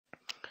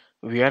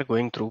we are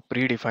going through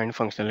predefined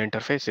functional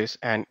interfaces,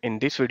 and in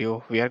this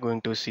video we are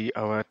going to see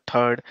our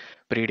third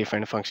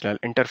predefined functional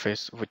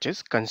interface, which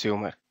is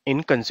consumer.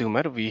 In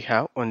consumer we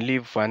have only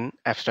one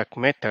abstract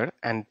method,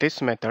 and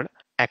this method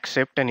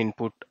accepts an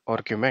input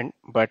argument,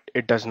 but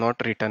it does not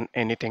return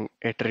anything.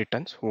 It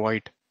returns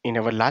void. In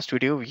our last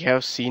video we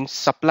have seen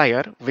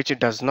supplier, which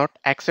does not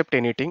accept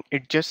anything,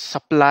 it just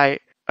supply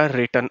a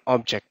return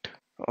object.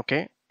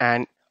 Okay,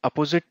 and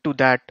opposite to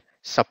that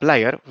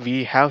supplier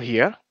we have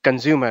here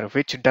consumer,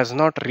 which does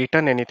not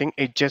return anything,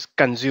 it just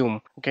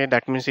consume. Okay,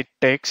 that means it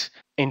takes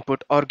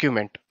input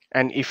argument.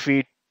 And if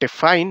we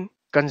define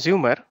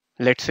consumer,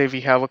 let's say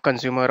we have a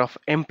consumer of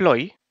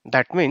employee,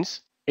 that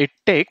means it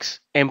takes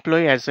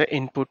employee as an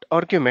input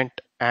argument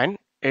and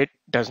it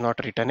does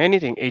not return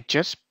anything, it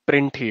just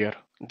print here.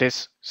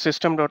 This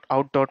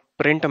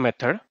system.out.print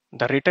method,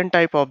 the return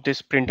type of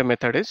this print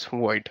method is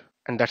void,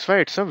 and that's why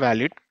it's a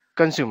valid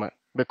consumer,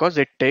 because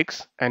it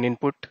takes an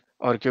input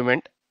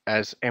argument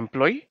as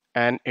employee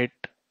and it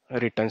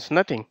returns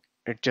nothing,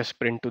 it just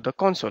print to the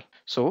console.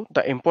 So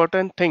the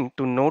important thing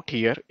to note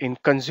here in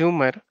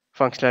consumer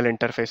functional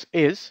interface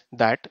is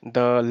that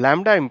the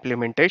lambda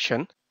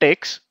implementation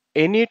takes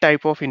any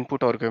type of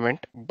input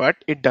argument, but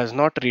it does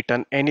not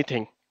return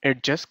anything,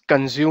 it just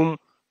consume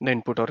the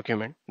input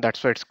argument.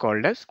 That's why it's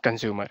called as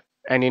consumer.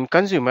 And in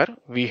consumer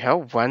we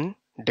have one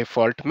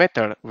default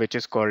method which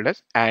is called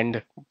as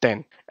and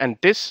then, and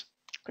this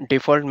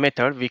default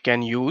method we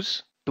can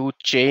use to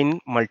chain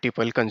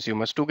multiple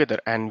consumers together,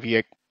 and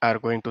we are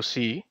going to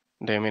see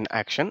them in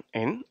action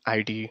in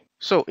IDE.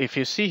 So if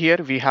you see here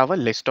we have a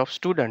list of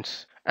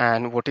students,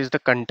 and what is the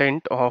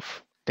content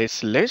of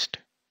this list?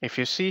 If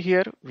you see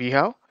here we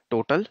have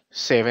total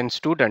 7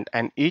 students,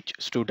 and each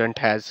student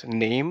has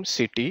name,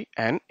 city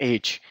and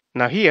age.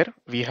 Now here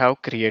we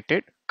have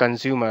created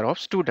consumer of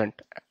student.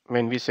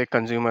 When we say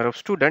consumer of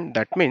student,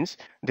 that means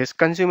this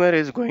consumer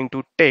is going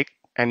to take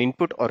an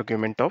input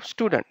argument of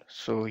student.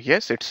 So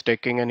yes, it's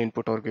taking an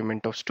input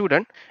argument of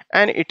student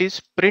and it is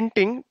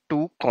printing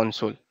to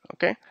console.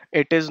 Okay,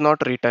 it is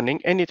not returning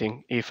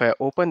anything. If I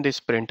open this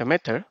print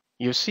method,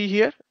 you see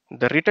here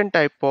the return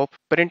type of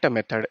print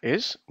method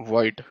is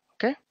void.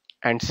 Okay,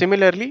 and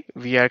similarly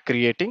we are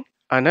creating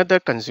another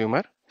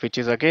consumer, which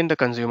is again the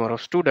consumer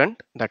of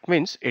student. That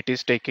means it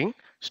is taking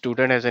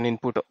student as an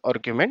input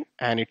argument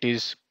and it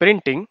is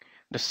printing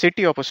the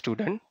city of a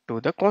student to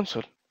the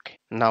console. Okay,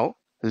 now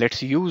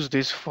let's use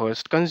this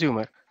first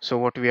consumer. So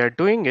what we are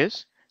doing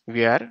is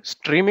we are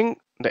streaming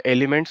the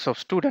elements of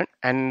student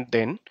and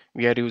then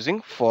we are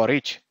using for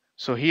each.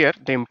 So here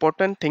the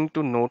important thing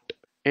to note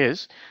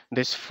is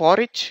this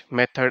for each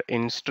method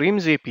in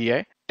streams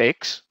API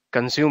takes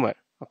consumer.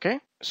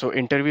 Okay, so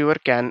interviewer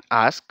can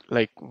ask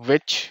like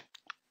which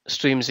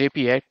streams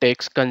API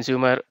takes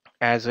consumer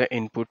as an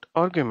input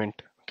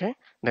argument. Okay,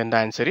 then the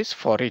answer is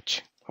for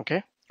each.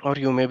 Okay, or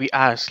you may be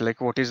asked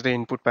like what is the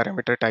input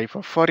parameter type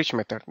of for each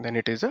method, then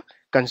it is a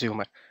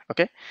consumer.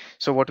 Okay,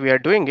 so what we are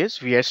doing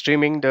is we are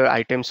streaming the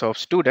items of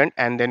student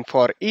and then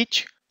for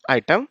each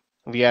item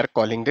we are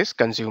calling this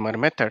consumer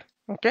method.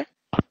 Okay,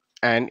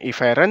 and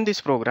if I run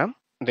this program,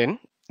 then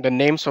the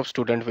names of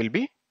student will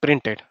be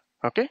printed.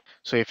 Okay,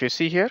 so if you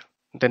see here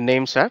the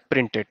names are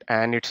printed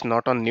and it's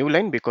not on new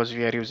line because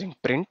we are using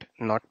print,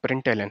 not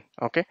println.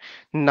 Okay,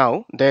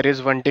 now there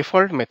is one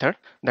default method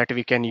that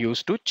we can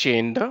use to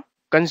chain the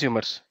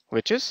consumers,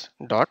 which is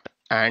dot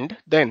and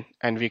then,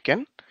 and we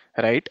can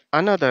write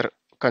another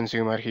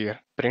consumer here,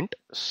 print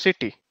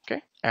city.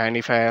 Okay, and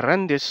if I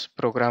run this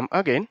program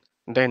again,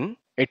 then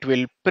it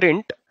will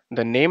print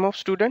the name of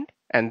student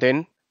and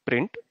then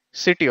print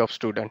city of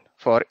student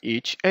for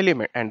each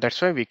element, and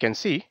that's why we can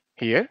see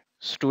here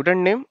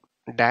student name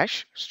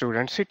dash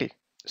student city.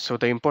 So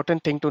the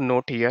important thing to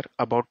note here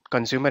about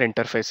consumer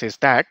interface is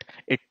that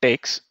it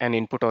takes an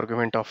input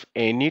argument of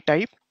any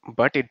type,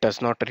 but it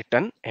does not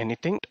return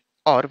anything,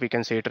 or we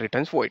can say it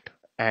returns void.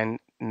 And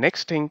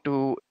next thing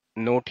to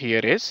note here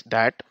is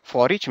that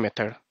for each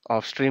method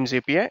of streams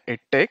API,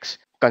 it takes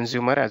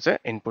consumer as an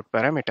input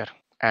parameter,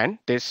 and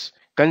this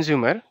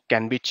consumer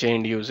can be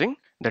chained using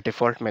the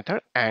default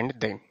method and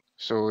then.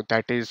 So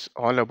that is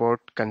all about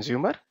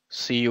consumer.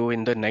 See you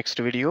in the next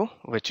video,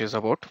 which is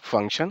about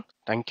function.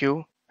 Thank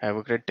you. Have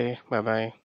a great day. Bye bye.